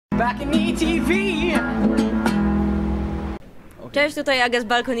BalconyTV. Cześć, tutaj Aga z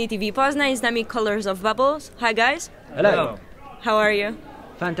BalconyTV Poznań, z nami Colors of Bubbles. Hi guys. Hello. How are you?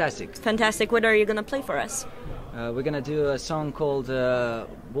 Fantastic. Fantastic. What are you gonna play for us? We're gonna do a song called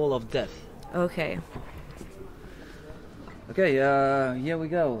Wall of Death. Okay. Okay, here we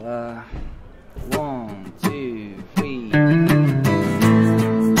go. 1, 2, 3.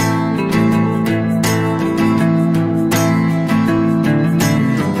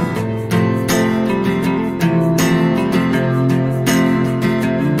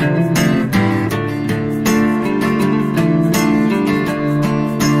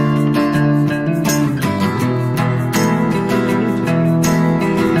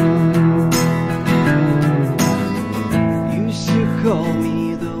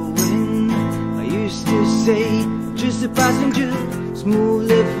 Just a passenger,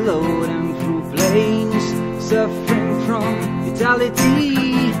 smoothly floating through plains, suffering from fatality.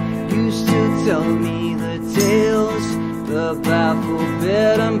 Used to tell me the tales about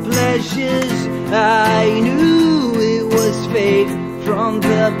forbidden pleasures. I knew it was fate from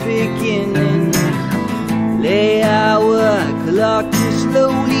the beginning. Lay our clock is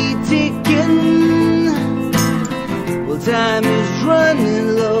slowly ticking. Well, time is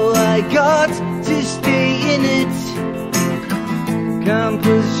running low. I got to stay in it.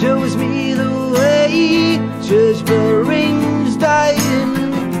 Compass shows me the way. Church bell rings,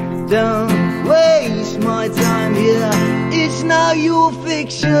 dying. Don't waste my time here. It's now your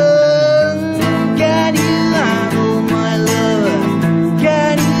fiction. Can you handle my love?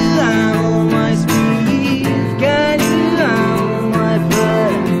 Can you handle my speed? Can you handle my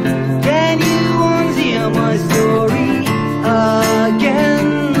blood? Can you unhear my story again?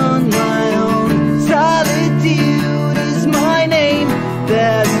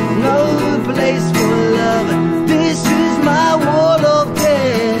 There's no place for love. This is my wall of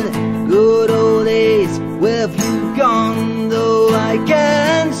death. Good old days, where have you gone? Though I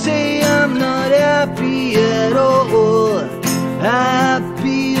can't say I'm not happy at all.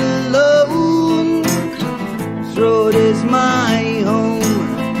 Happy alone. Road is my home.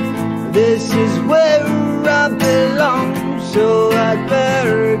 This is where I belong. So I'd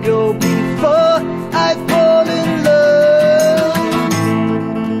better go before I fall in love.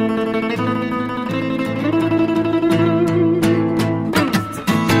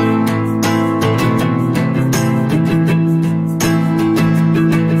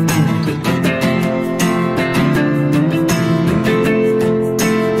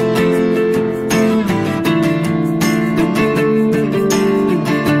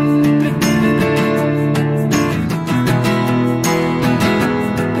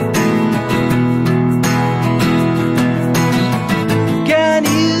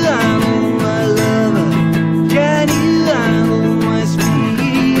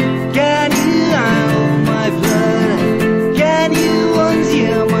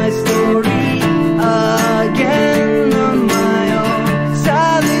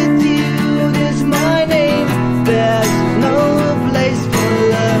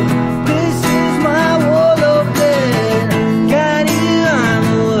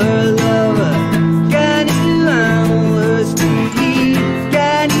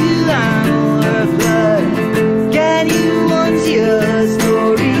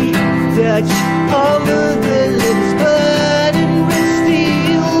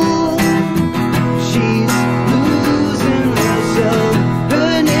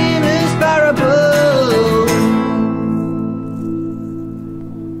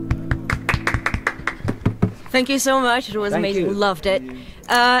 Thank you so much. It was amazing. You. Loved it.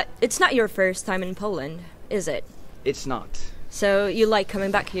 It's not your first time in Poland, is it? It's not. So you like coming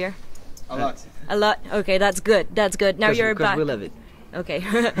back here? A lot. A lot? Okay, that's good. That's good. Now you're back. We love it. Okay.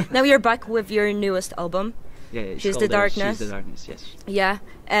 Now you're back with your newest album. Yeah, it's She's called, the Darkness. She's the Darkness, yes. Yeah.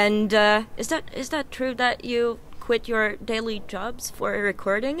 And is that true that you quit your daily jobs for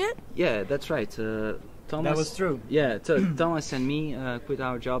recording it? Yeah, that's right. Thomas, that was true. Yeah, Thomas and me quit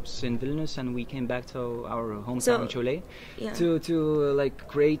our jobs in Vilnius and we came back to our hometown in Siauliai to like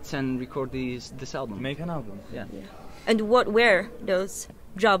create and record this album. Make an album. Yeah. And what were those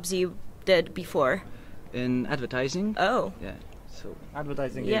jobs you did before? In advertising. Oh. Yeah. So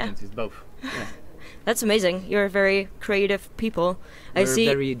advertising agencies, both. Yeah. That's amazing. You're very creative people. We're I see.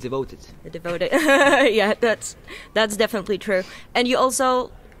 Very devoted. Devoted. Yeah, that's definitely true. And you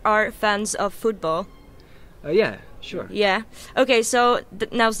also are fans of football. Yeah, sure. Yeah. Okay, so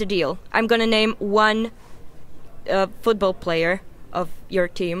now's the deal. I'm gonna name one football player of your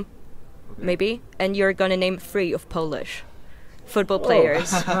team, maybe, and you're gonna name 3 of Polish football players.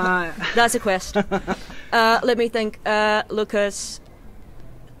 That's a quest. Let me think. Lucas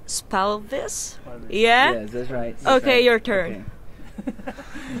spell this? Yeah? Yes, that's right. Okay, your turn.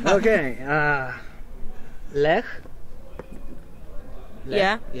 Okay. Lech.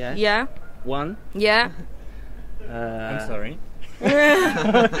 Yeah. Yeah. Yeah. One. Yeah. I'm sorry.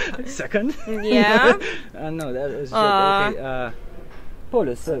 Second. Yeah. No, that was okay.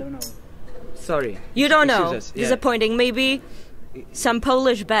 Polish. Sorry. You don't Excuse know. us. Yeah. Disappointing. Maybe some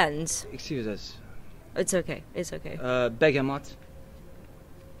Polish bands. Excuse us. It's okay. It's okay. Begemot.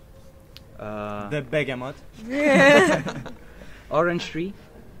 The Begemot. Orange Tree.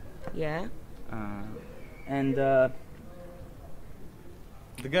 Yeah. And The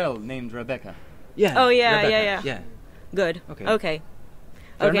girl named Rebecca. yeah. Oh yeah, Rebecca. yeah. Good. Okay. Okay.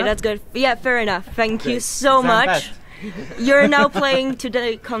 Fair Okay, enough? that's good. Yeah, fair enough. Thank you Great. so Sound much. best. You're now playing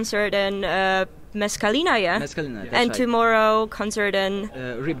today concert in Meskalina, yeah? Meskalina. That's And right. tomorrow concert in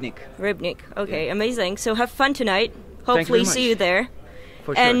Rybnik. Rybnik. Okay, Yeah. amazing. So have fun tonight. very Hopefully much. see you there.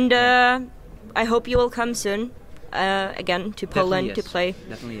 For sure. And yeah. I hope you will come soon again to Poland yes. to play.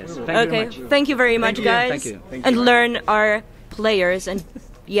 Definitely yes. Okay, Thank you very much. thank you very much, you. guys. Thank you. Thank And you. learn our players and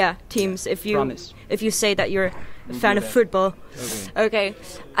teams Promise. if you say that you're a fan of football. Okay.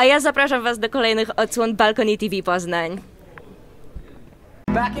 A ja zapraszam was do kolejnych odsłon BalconyTV Poznań.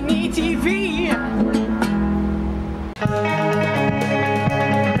 BalconyTV.